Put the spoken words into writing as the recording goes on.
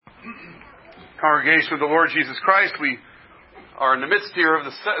Congregation of the Lord Jesus Christ, we are in the midst here of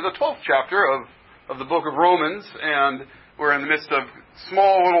the 12th chapter of the book of Romans, and we're in the midst of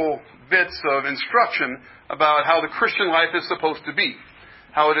small little bits of instruction about how the Christian life is supposed to be.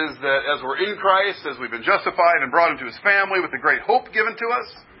 How it is that as we're in Christ, as we've been justified and brought into His family with the great hope given to us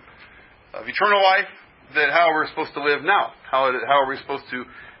of eternal life, that how we're supposed to live now. How are we supposed to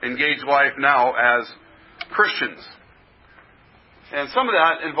engage life now as Christians. And some of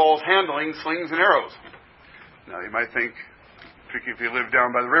that involves handling slings and arrows. Now, you might think, particularly if you live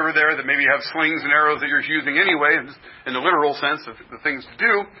down by the river there, that maybe you have slings and arrows that you're using anyway, in the literal sense of the things to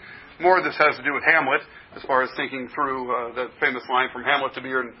do. More of this has to do with Hamlet, as far as thinking through that famous line from Hamlet, to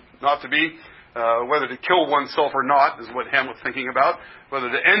be or not to be. Whether to kill oneself or not is what Hamlet's thinking about. Whether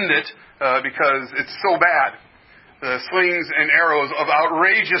to end it because it's so bad. The slings and arrows of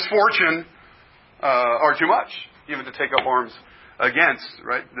outrageous fortune are too much, even to take up arms against,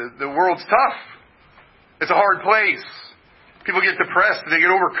 right? The world's tough. It's a hard place. People get depressed. They get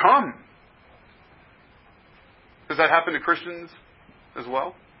overcome. Does that happen to Christians as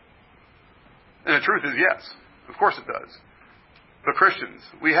well? And the truth is yes. Of course it does. But Christians,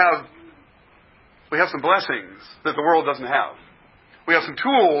 we have some blessings that the world doesn't have. We have some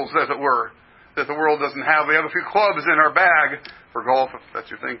tools, as it were, that the world doesn't have. We have a few clubs in our bag for golf, if that's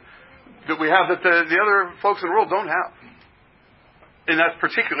your thing, that we have that the other folks in the world don't have. And that's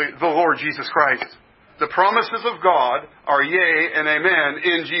particularly the Lord Jesus Christ. The promises of God are yea and amen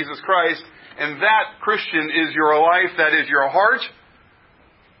in Jesus Christ. And that, Christian, is your life. That is your heart.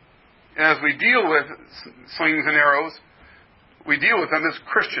 And as we deal with slings and arrows, we deal with them as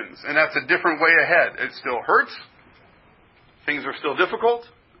Christians. And that's a different way ahead. It still hurts. Things are still difficult.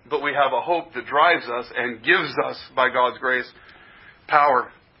 But we have a hope that drives us and gives us, by God's grace,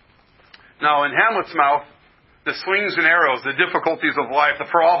 power. Now, in Hamlet's mouth, the slings and arrows, the difficulties of life, the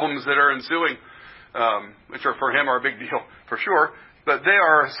problems that are ensuing, which are for him are a big deal for sure, but they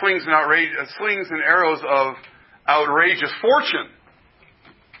are slings and arrows of outrageous fortune.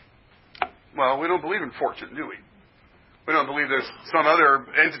 Well, we don't believe in fortune, do we? We don't believe there's some other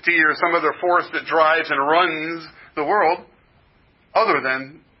entity or some other force that drives and runs the world other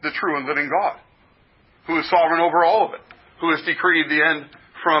than the true and living God, who is sovereign over all of it, who has decreed the end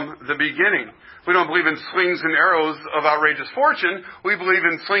from the beginning. We don't believe in slings and arrows of outrageous fortune. We believe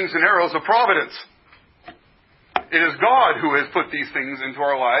in slings and arrows of providence. It is God who has put these things into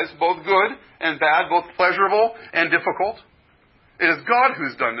our lives, both good and bad, both pleasurable and difficult. It is God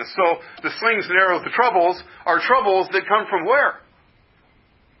who's done this. So the slings and arrows, the troubles, are troubles that come from where?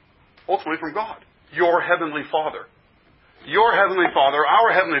 Ultimately from God, your Heavenly Father. Your Heavenly Father,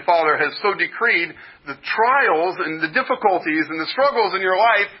 our Heavenly Father, has so decreed the trials and the difficulties and the struggles in your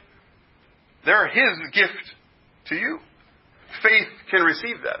life, they're His gift to you. Faith can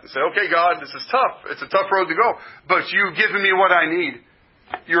receive that and say, okay, God, this is tough. It's a tough road to go. But you've given me what I need.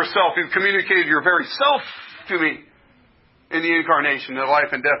 Yourself. You've communicated your very self to me in the incarnation, the life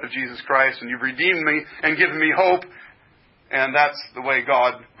and death of Jesus Christ. And you've redeemed me and given me hope. And that's the way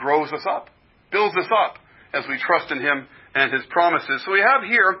God grows us up, builds us up as we trust in Him and His promises. So we have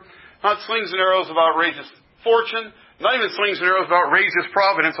here not slings and arrows of outrageous fortune, not even slings and arrows of outrageous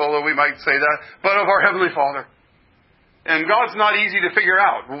providence, although we might say that, but of our Heavenly Father. And God's not easy to figure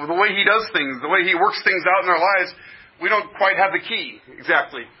out. The way He does things, the way He works things out in our lives, we don't quite have the key,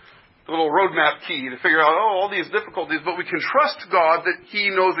 exactly. The little roadmap key to figure out, all these difficulties. But we can trust God that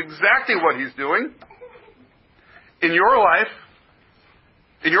He knows exactly what He's doing in your life,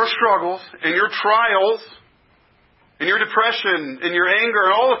 in your struggles, in your trials, in your depression, in your anger,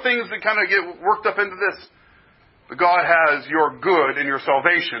 and all the things that kind of get worked up into this. But God has your good and your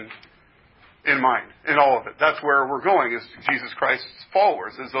salvation in mind, in all of it. That's where we're going as Jesus Christ's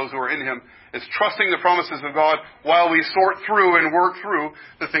followers, as those who are in Him, is trusting the promises of God while we sort through and work through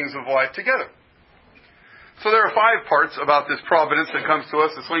the things of life together. So there are 5 parts about this providence that comes to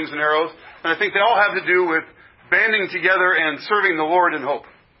us, the slings and arrows, and I think they all have to do with banding together and serving the Lord in hope.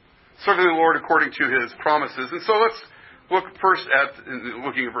 Serving the Lord according to His promises. And so let's look first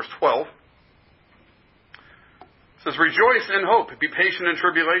looking at verse 12. It says, rejoice in hope, be patient in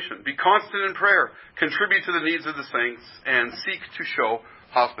tribulation, be constant in prayer, contribute to the needs of the saints, and seek to show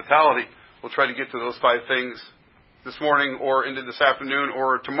hospitality. We'll try to get to those 5 things this morning or into this afternoon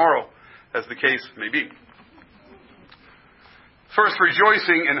or tomorrow, as the case may be. First,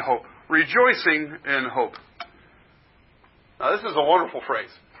 rejoicing in hope. Rejoicing in hope. Now, this is a wonderful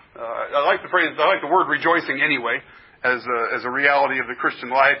phrase. I like the word rejoicing anyway, as a reality of the Christian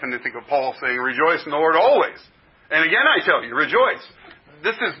life, and I think of Paul saying, rejoice in the Lord always. And again, I tell you, rejoice.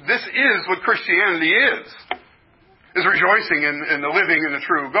 This is what Christianity is. is rejoicing in the living and the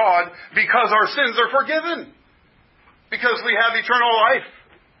true God because our sins are forgiven. Because we have eternal life.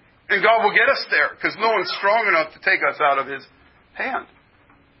 And God will get us there because no one's strong enough to take us out of His hand.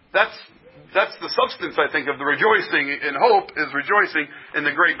 That's the substance, I think, of the rejoicing in hope, is rejoicing in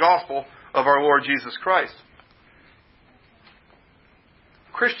the great gospel of our Lord Jesus Christ.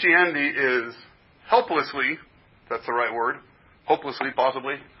 Christianity is helplessly, that's the right word, hopelessly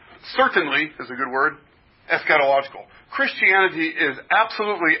possibly, certainly is a good word, eschatological. Christianity is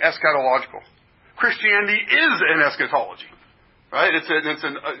absolutely eschatological. Christianity is an eschatology. Right? It's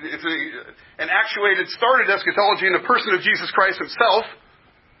an actuated, started eschatology in the person of Jesus Christ Himself,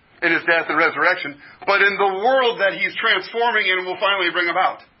 in His death and resurrection, but in the world that He's transforming and will finally bring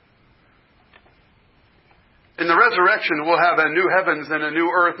about. In the resurrection, we'll have a new heavens and a new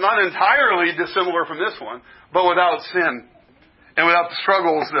earth, not entirely dissimilar from this one, but without sin. And without the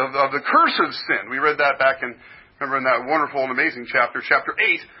struggles of the curse of sin. We read that back in that wonderful and amazing chapter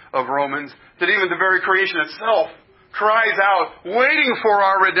 8 of Romans, that even the very creation itself cries out, waiting for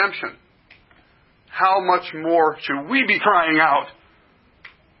our redemption. How much more should we be crying out,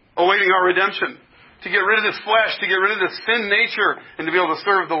 awaiting our redemption, to get rid of this flesh, to get rid of this sin nature, and to be able to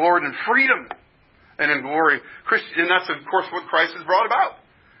serve the Lord in freedom and in glory. And that's, of course, what Christ has brought about.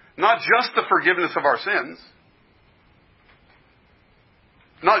 Not just the forgiveness of our sins,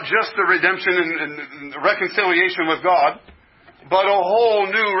 not just the redemption and reconciliation with God, but a whole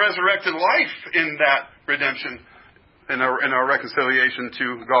new resurrected life in that redemption, in our reconciliation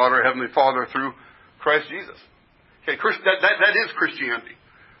to God, our Heavenly Father, through Christ Jesus. Okay, that is Christianity.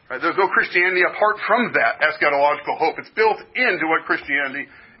 Right? There's no Christianity apart from that eschatological hope. It's built into what Christianity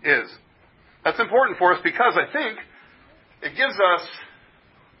is. That's important for us because I think it gives us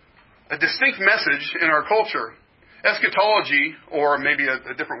a distinct message in our culture. Eschatology, or maybe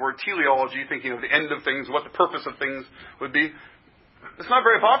a different word, teleology, thinking of the end of things, what the purpose of things would be, it's not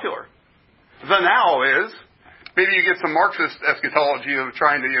very popular. The now is, maybe you get some Marxist eschatology of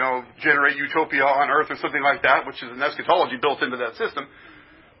trying to, generate utopia on earth or something like that, which is an eschatology built into that system.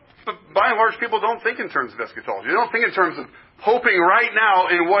 But by and large, people don't think in terms of eschatology. They don't think in terms of hoping right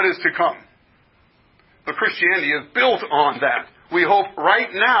now in what is to come. But Christianity is built on that. We hope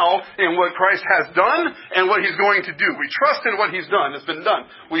right now in what Christ has done and what He's going to do. We trust in what He's done. It's been done.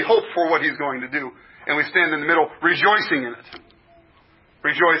 We hope for what He's going to do. And we stand in the middle rejoicing in it.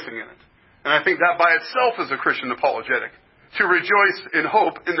 Rejoicing in it. And I think that by itself is a Christian apologetic. To rejoice in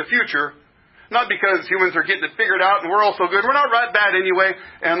hope in the future. Not because humans are getting it figured out and we're all so good. We're not right bad anyway.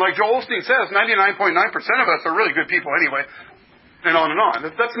 And like Joel Osteen says, 99.9% of us are really good people anyway. And on and on.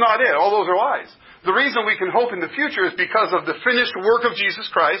 That's not it. All those are lies. The reason we can hope in the future is because of the finished work of Jesus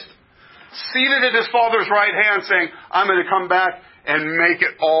Christ, seated at His Father's right hand, saying, I'm going to come back and make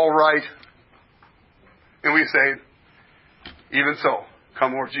it all right. And we say, even so,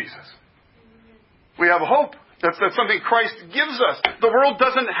 come Lord Jesus. We have hope. That's something Christ gives us. The world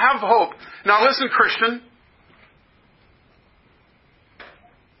doesn't have hope. Now listen, Christian.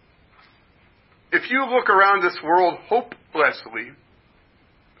 If you look around this world hopelessly,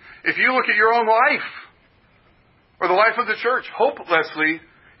 if you look at your own life, or the life of the church, hopelessly,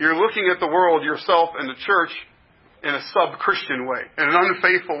 you're looking at the world, yourself, and the church in a sub-Christian way, in an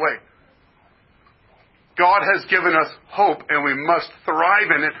unfaithful way. God has given us hope, and we must thrive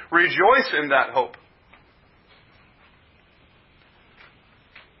in it, rejoice in that hope.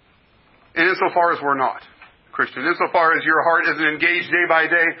 And insofar as we're not Christian, insofar as your heart isn't engaged day by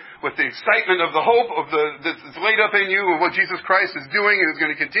day with the excitement of the hope that's laid up in you of what Jesus Christ is doing and is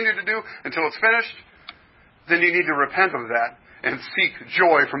going to continue to do until it's finished, then you need to repent of that and seek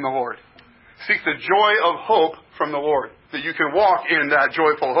joy from the Lord. Seek the joy of hope from the Lord, that you can walk in that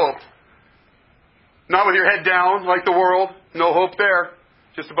joyful hope. Not with your head down like the world, no hope there,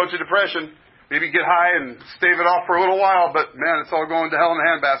 just a bunch of depression. Maybe get high and stave it off for a little while, but man, it's all going to hell in a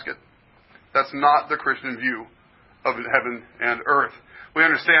handbasket. That's not the Christian view of heaven and earth. We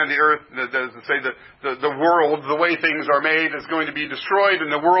understand the earth, the world, the way things are made, is going to be destroyed,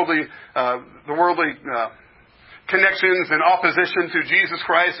 and the worldly connections and opposition to Jesus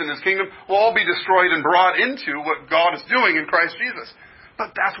Christ and His kingdom will all be destroyed and brought into what God is doing in Christ Jesus.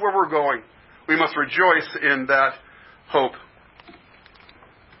 But that's where we're going. We must rejoice in that hope.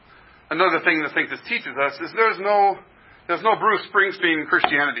 Another thing that I think this teaches us is there's no Bruce Springsteen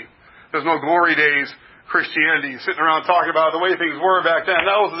Christianity. There's no glory days Christianity, sitting around talking about the way things were back then.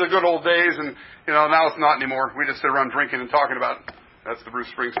 Those are the good old days, and now it's not anymore. We just sit around drinking and talking about it. That's the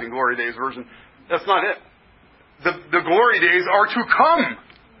Bruce Springsteen glory days version. That's not it. The glory days are to come.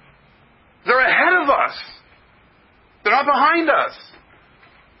 They're ahead of us. They're not behind us.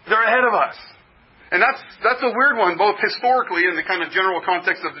 They're ahead of us. And that's a weird one, both historically in the kind of general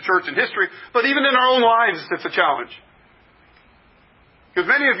context of the church and history, but even in our own lives, it's a challenge. Because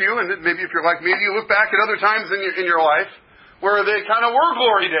many of you, and maybe if you're like me, you look back at other times in your life where they kind of were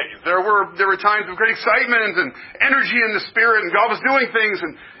glory days. There were times of great excitement and energy in the Spirit, and God was doing things,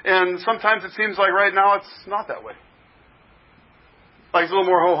 and sometimes it seems like right now it's not that way. Like it's a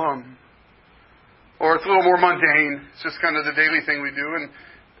little more ho-hum. Or it's a little more mundane. It's just kind of the daily thing we do. And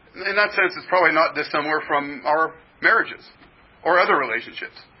in that sense, it's probably not dissimilar from our marriages or other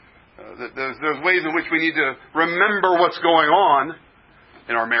relationships. There's ways in which we need to remember what's going on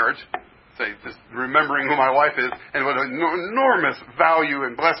in our marriage. Say, just remembering who my wife is and what an enormous value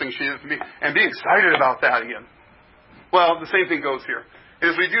and blessing she is to me, and be excited about that again. Well, the same thing goes here.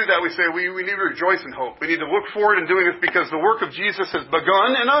 As we do that, we say we need to rejoice in hope. We need to look forward in doing this because the work of Jesus has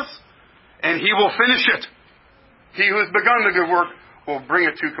begun in us, and He will finish it. He who has begun the good work will bring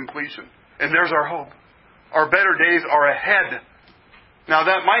it to completion. And there's our hope. Our better days are ahead. Now,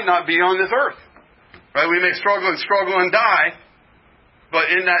 that might not be on this earth. Right? We may struggle and die, but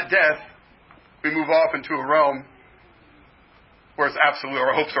in that death, we move off into a realm where it's absolute,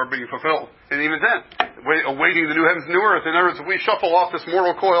 our hopes are being fulfilled. And even then, awaiting the new heavens and new earth. In other words, if we shuffle off this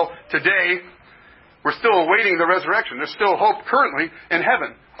mortal coil today, we're still awaiting the resurrection. There's still hope currently in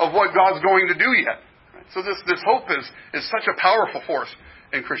heaven of what God's going to do yet. So this hope is such a powerful force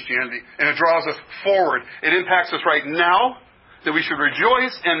in Christianity, and it draws us forward. It impacts us right now, that we should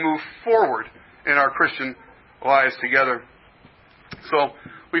rejoice and move forward in our Christian lives together. So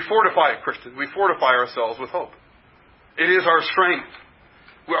we fortify Christians. We fortify ourselves with hope. It is our strength.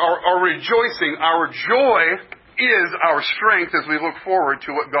 Our rejoicing, our joy is our strength as we look forward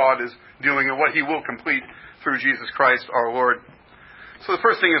to what God is doing and what He will complete through Jesus Christ our Lord. So the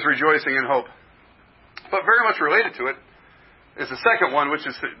first thing is rejoicing in hope. But very much related to it is the second one, which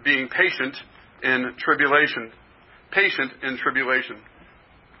is being patient in tribulation. Patient in tribulation.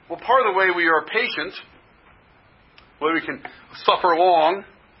 Well, part of the way we are patient, the way we can suffer long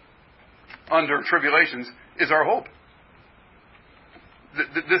under tribulations, is our hope. This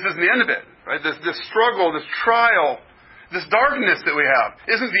isn't the end of it, right? This struggle, this trial, this darkness that we have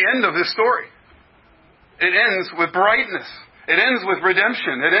isn't the end of this story. It ends with brightness. It ends with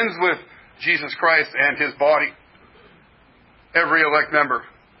redemption. It ends with Jesus Christ and His body. Every elect member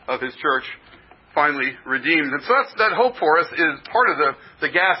of His church finally redeemed. And so that hope for us is part of the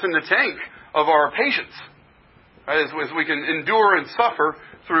gas in the tank of our patience. Right? As we can endure and suffer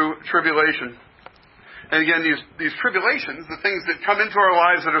through tribulation. And again, these tribulations, the things that come into our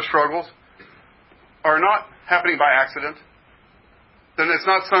lives that are struggles, are not happening by accident. Then it's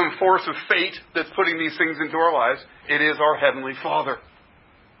not some force of fate that's putting these things into our lives. It is our Heavenly Father.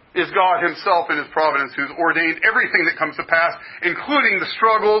 Is God Himself in His providence who's ordained everything that comes to pass, including the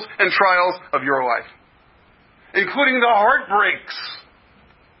struggles and trials of your life. Including the heartbreaks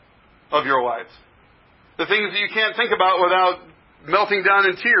of your lives. The things that you can't think about without melting down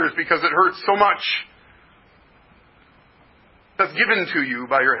in tears because it hurts so much. That's given to you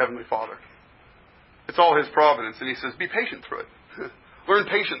by your Heavenly Father. It's all His providence. And He says, be patient through it. Learn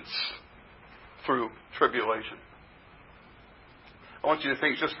patience through tribulation. I want you to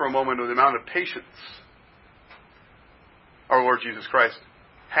think just for a moment of the amount of patience our Lord Jesus Christ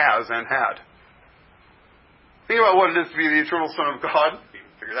has and had. Think about what it is to be the eternal Son of God. You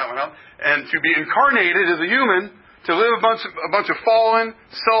can figure that one out. And to be incarnated as a human, to live a bunch of fallen,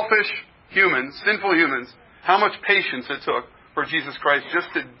 selfish humans, sinful humans. How much patience it took for Jesus Christ just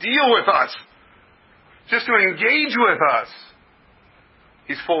to deal with us. Just to engage with us.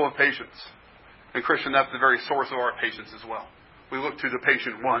 He's full of patience. And Christian, that's the very source of our patience as well. We look to the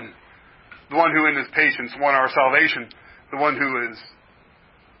patient one. The one who in His patience won our salvation. The one who is,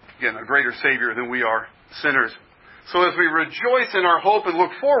 again, a greater Savior than we are sinners. So as we rejoice in our hope and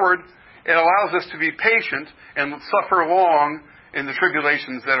look forward, it allows us to be patient and suffer long in the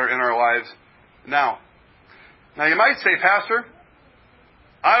tribulations that are in our lives now. Now you might say, Pastor,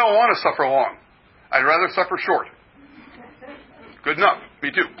 I don't want to suffer long. I'd rather suffer short. Good enough.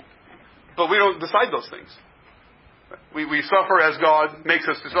 Me too. But we don't decide those things. We suffer as God makes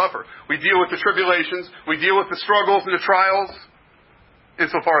us to suffer. We deal with the tribulations. We deal with the struggles and the trials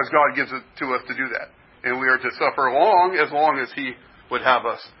insofar as God gives it to us to do that. And we are to suffer long as He would have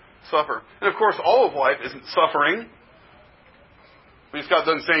us suffer. And of course, all of life isn't suffering. We just got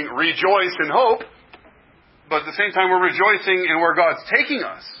done saying rejoice in hope. But at the same time we're rejoicing in where God's taking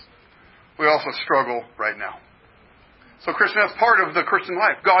us. We also struggle right now. So Christian, that's part of the Christian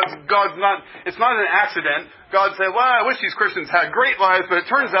life. God's not, it's not an accident. God said, well, I wish these Christians had great lives, but it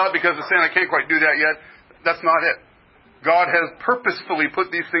turns out because of sin I can't quite do that yet. That's not it. God has purposefully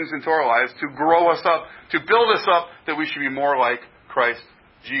put these things into our lives to grow us up, to build us up, that we should be more like Christ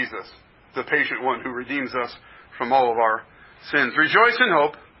Jesus, the patient one who redeems us from all of our sins. Rejoice in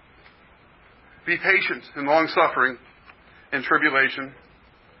hope. Be patient in long-suffering and tribulation.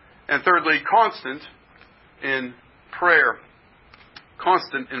 And thirdly, constant in prayer.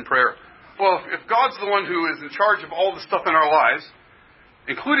 Constant in prayer. Well, if God's the one who is in charge of all the stuff in our lives,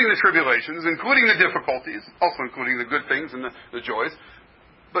 including the tribulations, including the difficulties, also including the good things and the joys,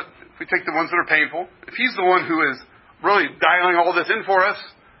 but if we take the ones that are painful, if He's the one who is really dialing all this in for us,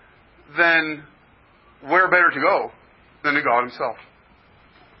 then where better to go than to God Himself?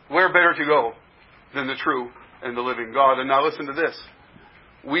 Where better to go than the true and the living God? And now listen to this.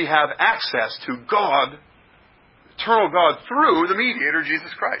 We have access to God, eternal God, through the mediator, Jesus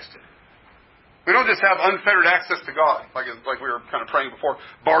Christ. We don't just have unfettered access to God, like we were kind of praying before,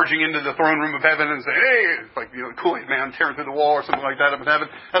 barging into the throne room of heaven and say, hey, like, Kool-Aid man tearing through the wall or something like that up in heaven.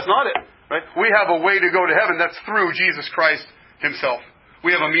 That's not it, right? We have a way to go to heaven. That's through Jesus Christ Himself.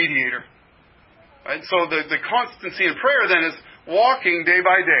 We have a mediator. Right? So the constancy in prayer then is walking day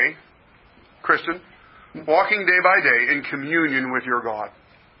by day, Christian, walking day by day in communion with your God.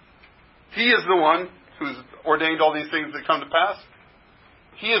 He is the one who's ordained all these things that come to pass.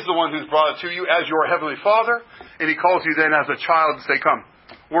 He is the one who's brought it to you as your Heavenly Father, and He calls you then as a child to say, come,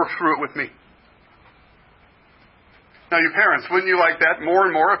 work through it with me. Now, you parents, wouldn't you like that more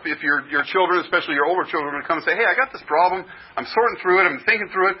and more if your children, especially your older children, would come and say, hey, I got this problem, I'm sorting through it, I'm thinking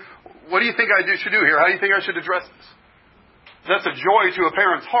through it, what do you think should do here? How do you think I should address this? That's a joy to a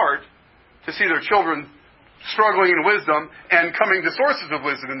parent's heart to see their children struggling in wisdom and coming to sources of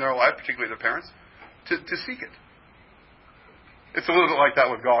wisdom in their life, particularly their parents, to seek it. It's a little bit like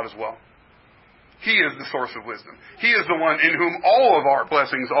that with God as well. He is the source of wisdom. He is the one in whom all of our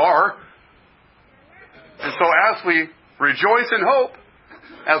blessings are. And so as we rejoice in hope,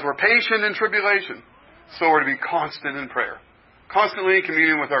 as we're patient in tribulation, so we're to be constant in prayer. Constantly in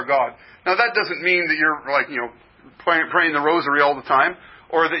communion with our God. Now that doesn't mean that you're praying the rosary all the time,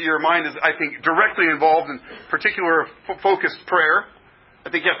 or that your mind is, I think, directly involved in particular focused prayer. I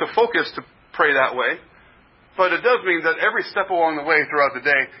think you have to focus to pray that way. But it does mean that every step along the way throughout the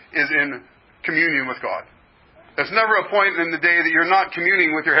day is in communion with God. There's never a point in the day that you're not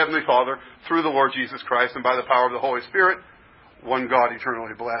communing with your Heavenly Father through the Lord Jesus Christ and by the power of the Holy Spirit, one God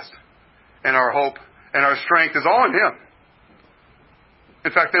eternally blessed. And our hope and our strength is all in Him.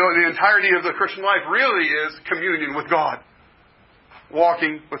 In fact, the entirety of the Christian life really is communion with God.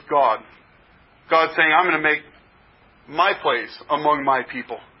 Walking with God. God saying, I'm going to make my place among my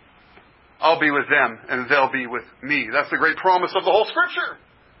people. I'll be with them, and they'll be with me. That's the great promise of the whole Scripture,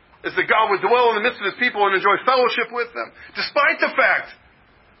 is that God would dwell in the midst of His people and enjoy fellowship with them, despite the fact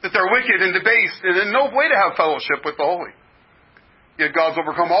that they're wicked and debased and in no way to have fellowship with the holy. Yet God's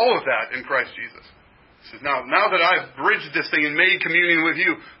overcome all of that in Christ Jesus. He says, now that I've bridged this thing and made communion with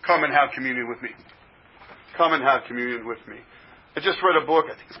you, come and have communion with me. Come and have communion with me. I just read a book,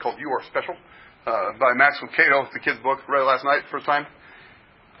 I think it's called You Are Special, by Max Lucado, the kid's book, read it last night, first time.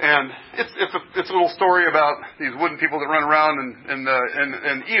 And it's a little story about these wooden people that run around,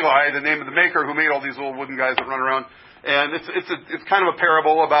 and Eli, the name of the maker who made all these little wooden guys that run around. And it's kind of a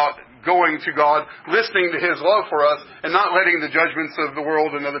parable about going to God, listening to His love for us, and not letting the judgments of the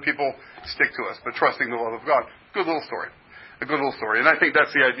world and other people stick to us, but trusting the love of God. Good little story. A good little story. And I think that's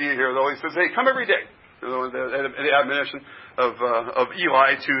the idea here, though. He says, hey, come every day. The admonition of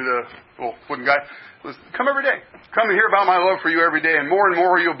Eli to the little wooden guy was, come every day. Come and hear about my love for you every day, and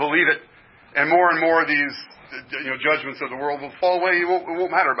more you'll believe it. And more these judgments of the world will fall away. It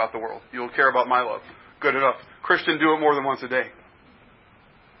won't matter about the world. You'll care about my love. Good enough. Christian, do it more than once a day.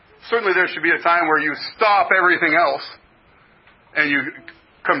 Certainly there should be a time where you stop everything else and you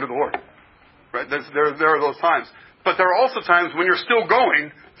come to the Lord. Right? There are those times. But there are also times when you're still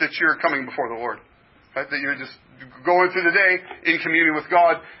going that you're coming before the Lord. Right? That you're just going through the day in communion with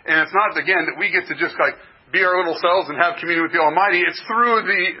God. And it's not, again, that we get to just be our little selves and have communion with the Almighty. It's through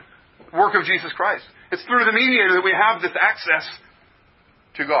the work of Jesus Christ. It's through the mediator that we have this access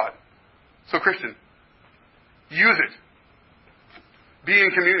to God. So Christian, use it. Be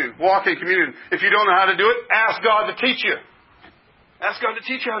in communion. Walk in communion. If you don't know how to do it, ask God to teach you. Ask God to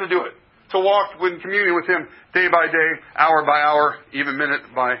teach you how to do it. To walk in communion with Him day by day, hour by hour, even minute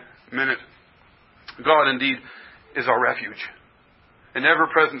by minute. God indeed is our refuge. An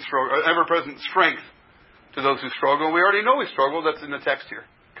ever-present strength to those who struggle. We already know we struggle. That's in the text here.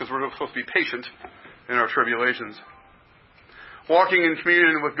 Because we're supposed to be patient in our tribulations. Walking in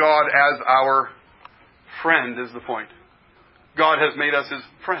communion with God as our friend is the point. God has made us His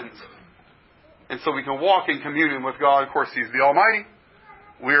friends. And so we can walk in communion with God. Of course, He's the Almighty.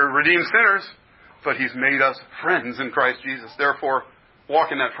 We're redeemed sinners, but He's made us friends in Christ Jesus. Therefore,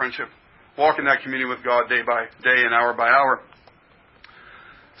 walk in that friendship. Walk in that communion with God day by day and hour by hour.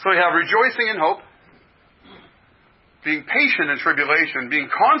 So we have rejoicing in hope, being patient in tribulation, being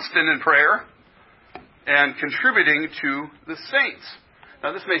constant in prayer, and contributing to the saints.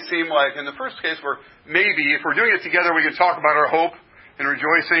 Now this may seem like, in the first case, where maybe if we're doing it together, we can talk about our hope and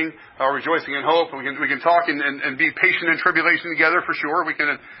rejoicing in hope. We can talk and be patient in tribulation together for sure. We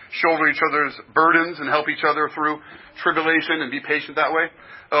can shoulder each other's burdens and help each other through tribulation and be patient that way.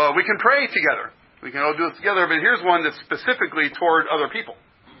 We can pray together. We can all do it together. But here's one that's specifically toward other people,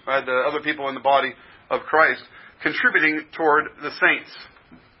 right? The other people in the body of Christ, contributing toward the saints.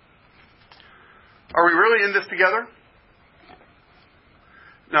 Are we really in this together?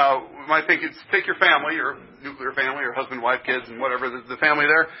 Now, we might think it's take your family, your nuclear family, your husband, wife, kids, and whatever, the family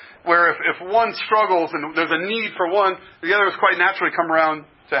there, where if one struggles and there's a need for one, the others quite naturally come around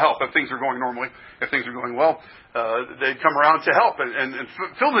to help. If things are going normally, if things are going well, they'd come around to help and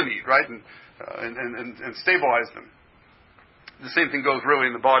fill the need, right, and stabilize them. The same thing goes really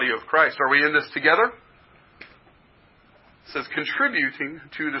in the body of Christ. Are we in this together? It says contributing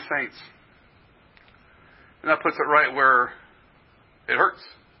to the saints. And that puts it right where it hurts.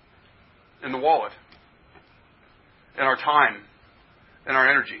 In the wallet, in our time, in our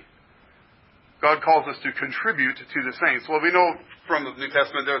energy. God calls us to contribute to the saints. Well, we know from the New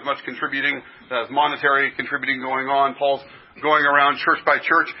Testament there's much contributing, there's monetary contributing going on. Paul's going around church by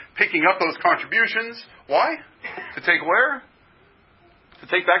church, picking up those contributions. Why? To take where? To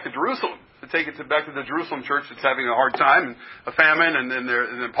take back to Jerusalem. To take it back to the Jerusalem church that's having a hard time, and a famine, and they're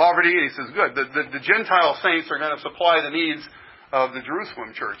in poverty. And he says, good, the Gentile saints are going to supply the needs of the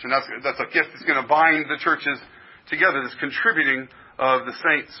Jerusalem church. And that's a gift that's going to bind the churches together, this contributing of the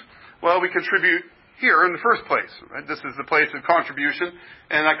saints. Well, we contribute here in the first place. Right? This is the place of contribution,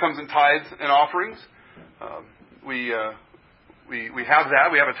 and that comes in tithes and offerings. We have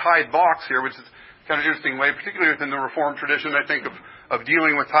that. We have a tithe box here, which is kind of an interesting way, particularly within the Reformed tradition, I think, of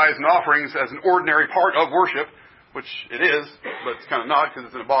dealing with tithes and offerings as an ordinary part of worship, which it is, but it's kind of not because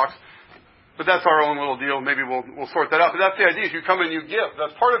it's in a box. But that's our own little deal. Maybe we'll sort that out. But that's the idea. Is you come and you give.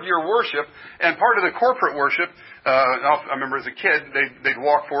 That's part of your worship and part of the corporate worship. I remember as a kid, they'd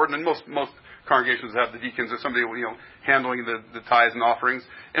walk forward, and most congregations have the deacons or somebody handling the tithes and offerings,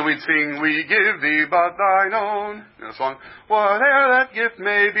 and we'd sing, "We give thee but thine own." The song, "Whatever that gift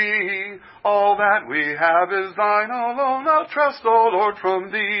may be, all that we have is thine alone. I'll trust, O Lord, from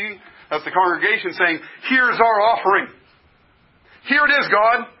thee." That's the congregation saying, "Here's our offering. Here it is,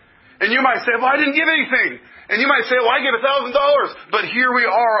 God." And you might say, "Well, I didn't give anything." And you might say, "Well, I gave $1,000. But here we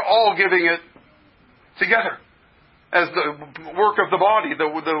are all giving it together as the work of the body,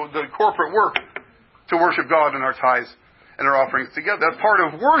 the corporate work to worship God in our tithes and our offerings together. That's part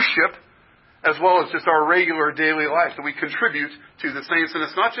of worship as well as just our regular daily life. So we contribute to the saints. And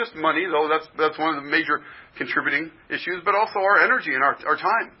it's not just money, though that's one of the major contributing issues, but also our energy and our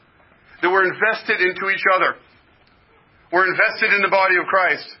time. That we're invested into each other. We're invested in the body of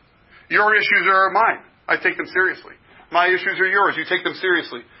Christ. Your issues are mine. I take them seriously. My issues are yours. You take them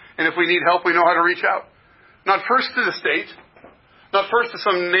seriously. And if we need help, we know how to reach out. Not first to the state, not first to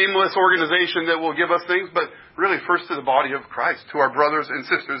some nameless organization that will give us things, but really first to the body of Christ, to our brothers and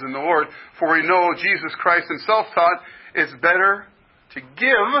sisters in the Lord. For we know Jesus Christ himself taught, it's better to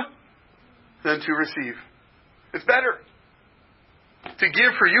give than to receive. It's better. To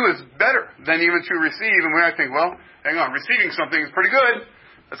give for you is better than even to receive. And we might think, well, hang on, receiving something is pretty good.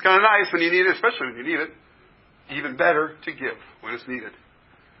 That's kind of nice when you need it, especially when you need it. Even better to give when it's needed.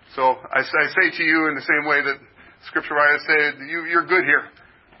 So I say to you in the same way that Scripture writers say, you're good here,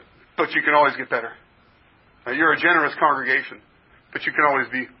 but you can always get better. You're a generous congregation, but you can always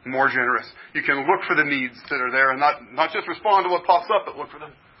be more generous. You can look for the needs that are there and not just respond to what pops up, but look for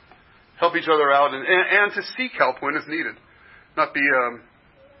them. Help each other out and to seek help when it's needed. Not be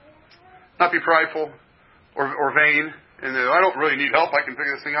prideful or vain. And I don't really need help. I can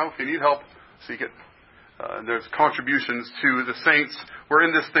figure this thing out. If you need help, seek it. There's contributions to the saints. We're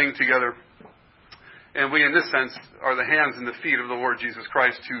in this thing together. And we, in this sense, are the hands and the feet of the Lord Jesus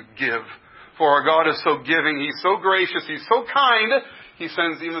Christ to give. For our God is so giving. He's so gracious. He's so kind. He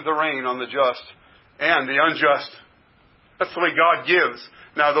sends even the rain on the just and the unjust. That's the way God gives.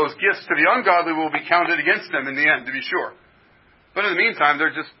 Now, those gifts to the ungodly will be counted against them in the end, to be sure. But in the meantime,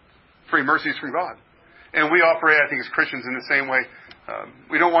 they're just free mercies from God. And we operate, I think, as Christians in the same way.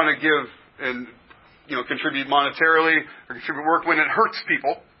 We don't want to give and contribute monetarily or contribute work when it hurts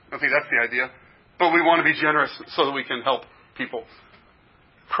people. I think that's the idea. But we want to be generous so that we can help people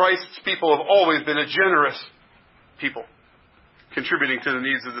Christ's people have always been a generous people, contributing to the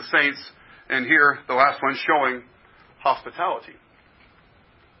needs of the saints. And here, the last one, showing hospitality.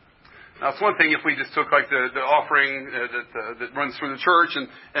 Now, it's one thing if we just took like the offering that runs through the church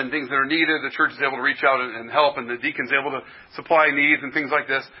and things that are needed, the church is able to reach out and help, and the deacon's able to supply needs and things like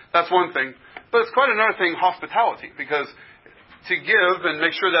this. That's one thing. But it's quite another thing, hospitality, because to give and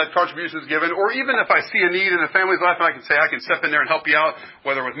make sure that contribution is given, or even if I see a need in a family's life and I can say I can step in there and help you out,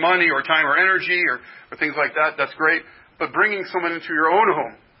 whether with money or time or energy or things like that, that's great. But bringing someone into your own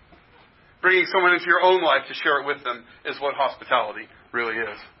home, bringing someone into your own life to share it with them is what hospitality really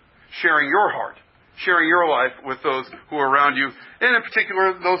is. Sharing your heart, sharing your life with those who are around you, and in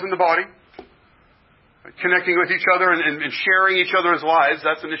particular, those in the body. Connecting with each other and sharing each other's lives,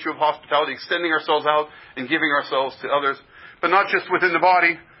 that's an issue of hospitality, extending ourselves out and giving ourselves to others. But not just within the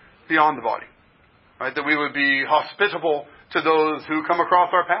body, beyond the body. Right? That we would be hospitable to those who come across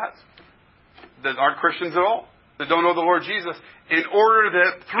our paths, that aren't Christians at all, that don't know the Lord Jesus, in order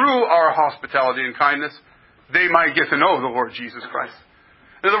that through our hospitality and kindness, they might get to know the Lord Jesus Christ.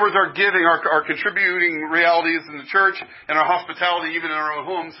 In other words, our giving, our contributing realities in the church, and our hospitality even in our own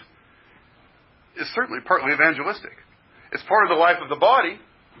homes, is certainly partly evangelistic. It's part of the life of the body,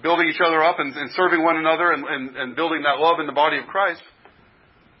 building each other up and serving one another and building that love in the body of Christ.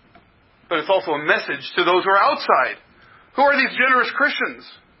 But it's also a message to those who are outside. Who are these generous Christians?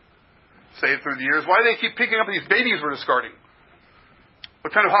 Saved through the years. Why do they keep picking up these babies we're discarding?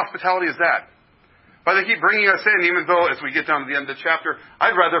 What kind of hospitality is that? Why do they keep bringing us in, even though, as we get down to the end of the chapter,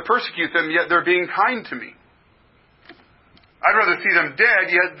 I'd rather persecute them, yet they're being kind to me. I'd rather see them dead,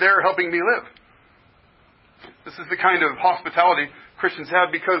 yet they're helping me live. This is the kind of hospitality Christians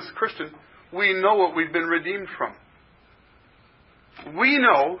have because, Christian, we know what we've been redeemed from. We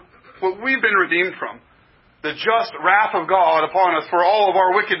know what we've been redeemed from. The just wrath of God upon us for all of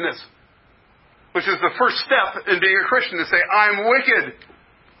our wickedness. Which is the first step in being a Christian, to say, I'm wicked.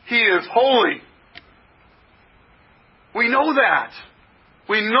 He is holy. We know that.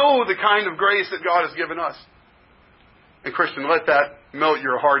 We know the kind of grace that God has given us. And Christian, let that melt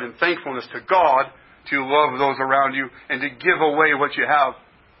your heart in thankfulness to God, to love those around you, and to give away what you have.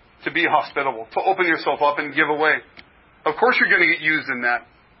 To be hospitable. To open yourself up and give away. Of course you're going to get used in that.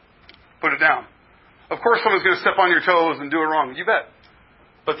 Put it down. Of course someone's going to step on your toes and do it wrong. You bet.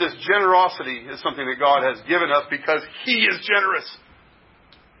 But this generosity is something that God has given us because He is generous.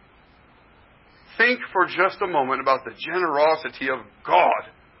 Think for just a moment about the generosity of God,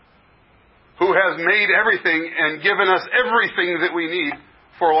 who has made everything and given us everything that we need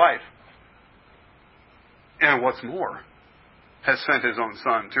for life. And what's more, has sent His own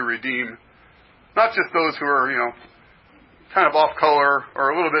Son to redeem not just those who are, kind of off color or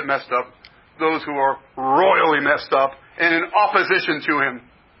a little bit messed up, those who are royally messed up and in opposition to Him.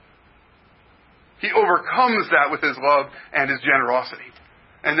 He overcomes that with His love and His generosity.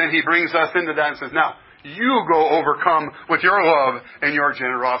 And then He brings us into that and says, now, you go overcome with your love and your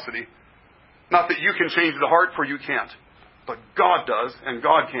generosity. Not that you can change the heart, for you can't. But God does, and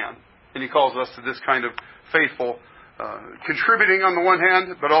God can. And He calls us to this kind of faithful contributing on the one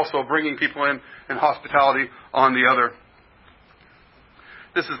hand, but also bringing people in and hospitality on the other.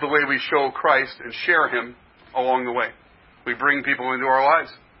 This is the way we show Christ and share Him along the way. We bring people into our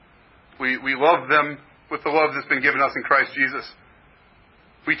lives. We love them with the love that's been given us in Christ Jesus.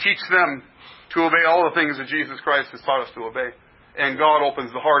 We teach them to obey all the things that Jesus Christ has taught us to obey. And God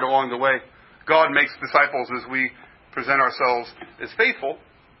opens the heart along the way. God makes disciples as we present ourselves as faithful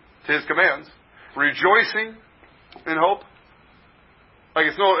to His commands, rejoicing in hope. Like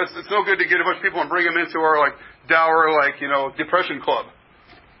it's no good to get a bunch of people and bring them into our dour depression club.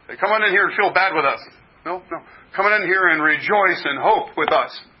 Hey, come on in here and feel bad with us. No. Come on in here and rejoice in hope with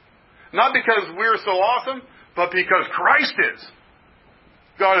us. Not because we're so awesome, but because Christ is.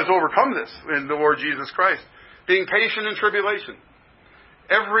 God has overcome this in the Lord Jesus Christ. Being patient in tribulation.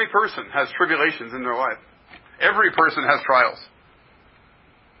 Every person has tribulations in their life. Every person has trials.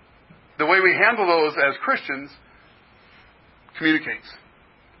 The way we handle those as Christians communicates.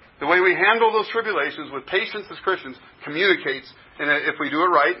 The way we handle those tribulations with patience as Christians communicates. And if we do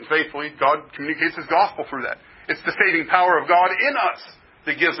it right and faithfully, God communicates His gospel through that. It's the saving power of God in us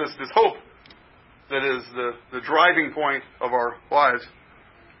that gives us this hope that is the driving point of our lives.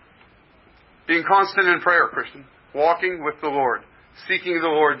 Being constant in prayer, Christian. Walking with the Lord. Seeking the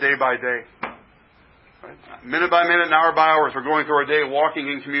Lord day by day. Right? Minute by minute and hour by hour as we're going through our day, walking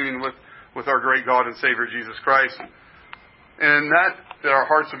in communion with our great God and Savior Jesus Christ. And in that our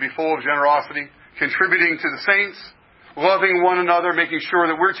hearts would be full of generosity, contributing to the saints, loving one another, making sure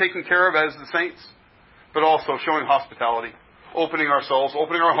that we're taken care of as the saints, but also showing hospitality, opening ourselves,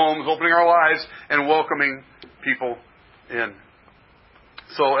 opening our homes, opening our lives, and welcoming people in.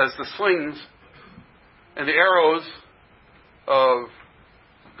 So as the slings and the arrows of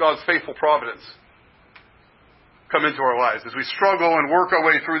God's faithful providence come into our lives, as we struggle and work our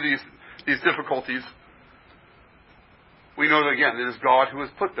way through these difficulties, we know that, again, it is God who has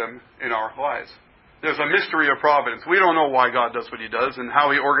put them in our lives. There's a mystery of providence. We don't know why God does what He does and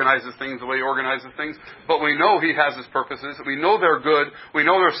how He organizes things the way He organizes things, but we know He has His purposes. We know they're good. We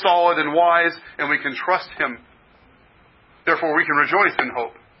know they're solid and wise, and we can trust Him. Therefore, we can rejoice in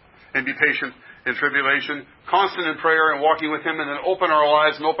hope and be patient in tribulation, constant in prayer and walking with Him, and then open our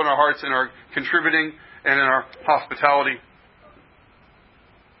lives and open our hearts in our contributing and in our hospitality.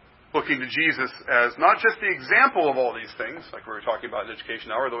 Looking to Jesus as not just the example of all these things, like we were talking about in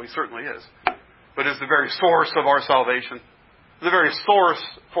Education Hour, though He certainly is, but is the very source of our salvation, the very source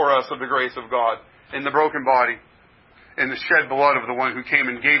for us of the grace of God, in the broken body, in the shed blood of the one who came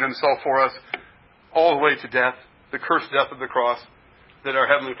and gave Himself for us all the way to death, the cursed death of the cross, that our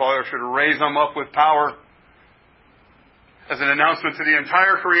Heavenly Father should raise Him up with power as an announcement to the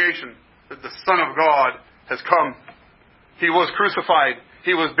entire creation that the Son of God has come. He was crucified.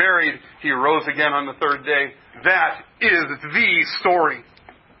 He was buried. He rose again on the third day. That is the story.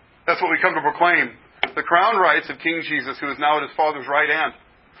 That's what we come to proclaim. The crowned rights of King Jesus, who is now at His Father's right hand,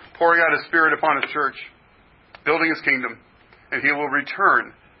 pouring out His Spirit upon His church, building His kingdom, and He will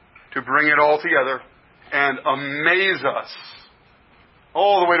return to bring it all together and amaze us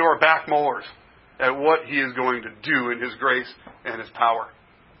all the way to our back molars at what He is going to do in His grace and His power.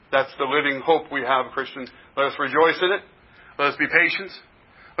 That's the living hope we have, Christians. Let us rejoice in it. Let us be patient.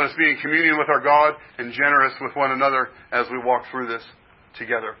 Let us be in communion with our God and generous with one another as we walk through this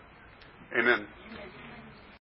together. Amen.